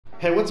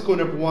Hey, what's going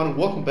on everyone?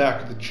 Welcome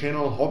back to the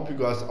channel. Hope you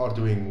guys are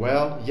doing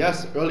well.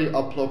 Yes, early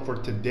upload for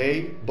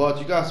today, but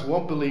you guys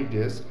won't believe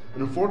this.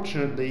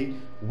 Unfortunately,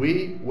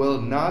 we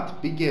will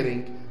not be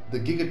getting the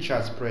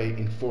Gigachad spray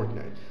in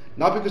Fortnite.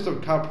 Not because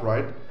of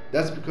copyright,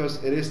 that's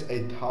because it is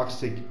a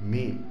toxic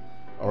meme.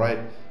 Alright?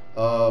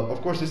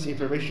 Of course, this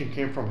information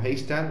came from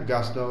HeyStan. You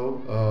guys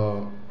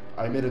know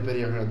I made a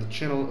video here on the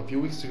channel a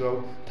few weeks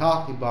ago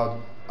talking about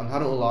on how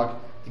to unlock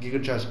the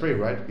Gigachad spray,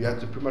 right? You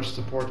have to pretty much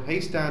support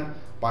HeyStan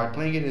by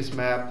playing in his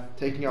map,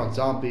 taking out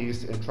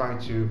zombies, and trying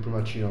to pretty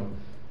much,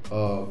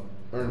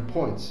 earn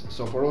points.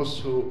 So for those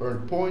who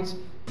earn points,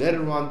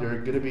 later on they're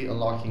going to be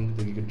unlocking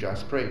the Gigachad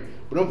spray.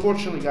 But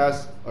unfortunately,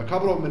 guys, a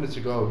couple of minutes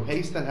ago,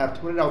 HeyStan have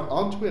tweeted out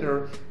on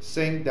Twitter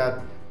saying that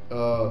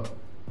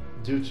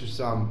due to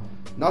some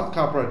not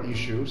copyright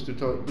issues, due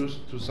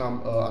to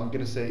some I'm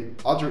going to say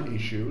other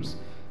issues,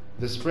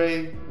 the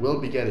spray will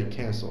be getting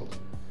cancelled.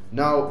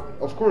 Now,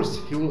 of course,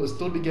 he will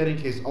still be getting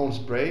his own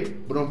spray,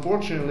 but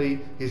unfortunately,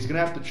 he's gonna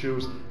have to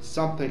choose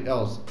something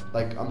else,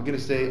 like I'm gonna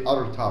say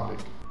other topic.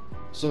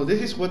 So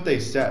this is what they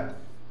said.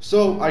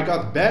 So I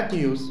got bad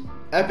news.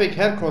 Epic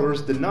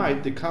headquarters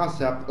denied the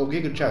concept of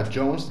Gigachad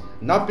Jones,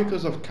 not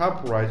because of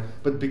copyright,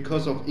 but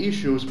because of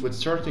issues with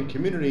certain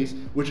communities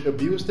which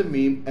abuse the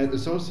meme and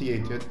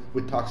associated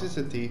with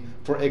toxicity,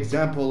 for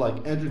example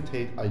like Andrew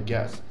Tate, I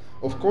guess.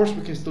 Of course,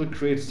 we can still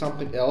create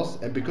something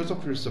else, and because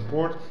of your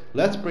support,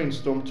 let's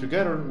brainstorm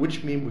together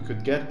which meme we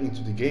could get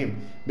into the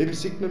game. Maybe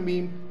Sigma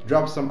meme,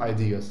 drop some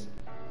ideas.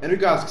 And you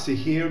guys can see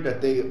here that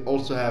they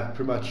also have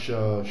pretty much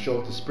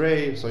showed the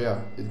spray, so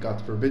yeah, it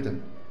got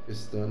forbidden.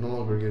 It's no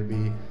longer gonna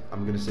be,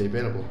 I'm gonna say,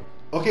 available.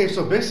 Okay,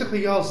 so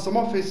basically y'all, some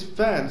of his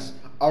fans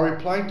are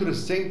replying to the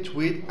same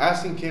tweet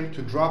asking him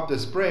to drop the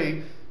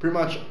spray, pretty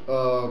much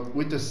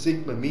with the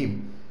Sigma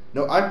meme.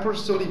 Now, I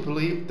personally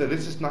believe that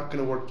this is not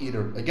going to work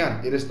either.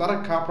 Again, it is not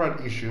a copyright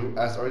issue,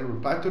 as I already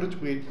replied to the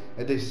tweet,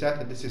 and they said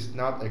that this is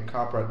not a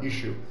copyright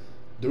issue.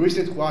 The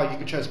reason why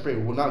Gigachad spray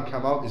will not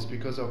come out is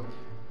because of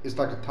it's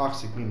like a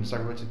toxic meme. It's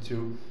like related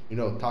to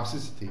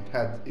toxicity.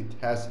 It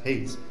has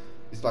hates.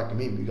 It's like a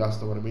meme. You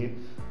guys know what I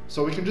mean?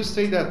 So we can just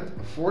say that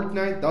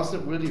Fortnite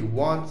doesn't really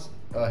want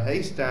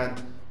HeyStan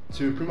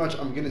to pretty much,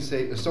 I'm gonna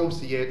say,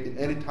 associate in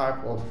any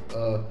type of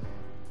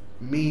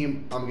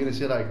meme, I'm gonna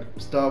say like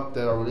stuff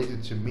that are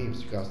related to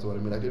memes. You guys know what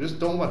I mean? Like they just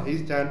don't want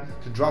HeyStan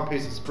to drop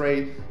his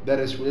spray that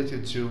is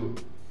related to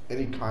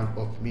any kind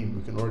of meme.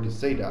 We can already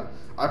say that.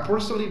 I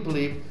personally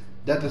believe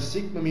that the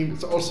Sigma meme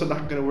is also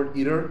not gonna work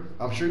either.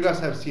 I'm sure you guys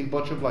have seen a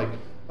bunch of like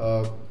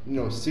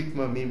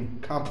Sigma meme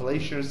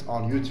compilations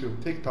on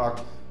YouTube, TikTok,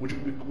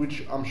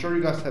 which I'm sure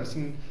you guys have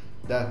seen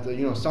that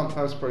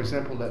sometimes, for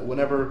example, that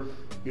whenever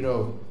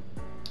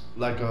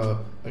like a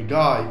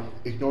guy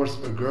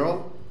ignores a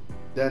girl,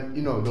 then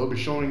they'll be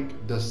showing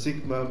the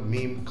Sigma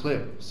meme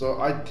clip. So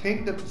I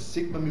think that the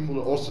Sigma meme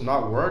will also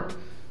not work,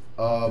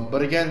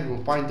 but again,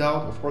 we'll find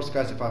out. Of course,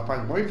 guys, if I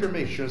find more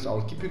information,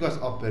 I'll keep you guys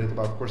updated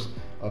about, of course,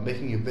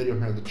 making a video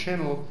here on the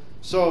channel.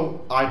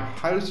 So I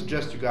highly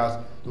suggest you guys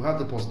to have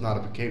the post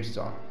notifications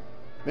on.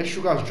 Make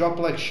sure you guys drop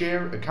a like,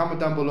 share, a comment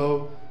down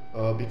below.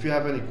 If you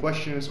have any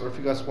questions, or if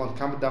you guys want,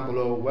 comment down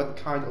below what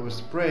kind of a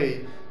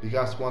spray you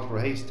guys want for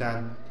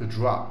HeyStan to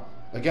drop.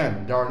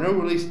 Again, there are no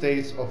release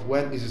dates of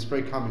when is the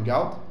spray coming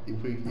out. If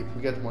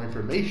we get more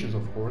information,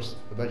 of course,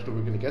 eventually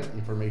we're gonna get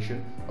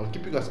information. I'll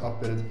keep you guys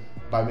updated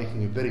by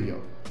making a video.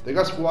 Thank you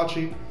guys for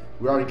watching.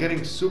 We are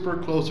getting super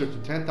closer to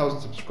 10,000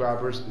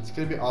 subscribers. It's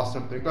gonna be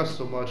awesome. Thank you guys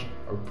so much.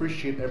 I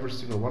appreciate every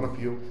single one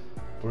of you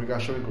for you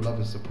guys showing your love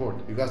and support.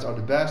 You guys are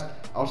the best.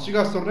 I'll see you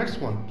guys on the next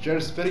one. Share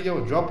this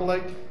video, drop a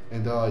like,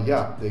 and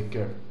yeah, take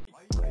care.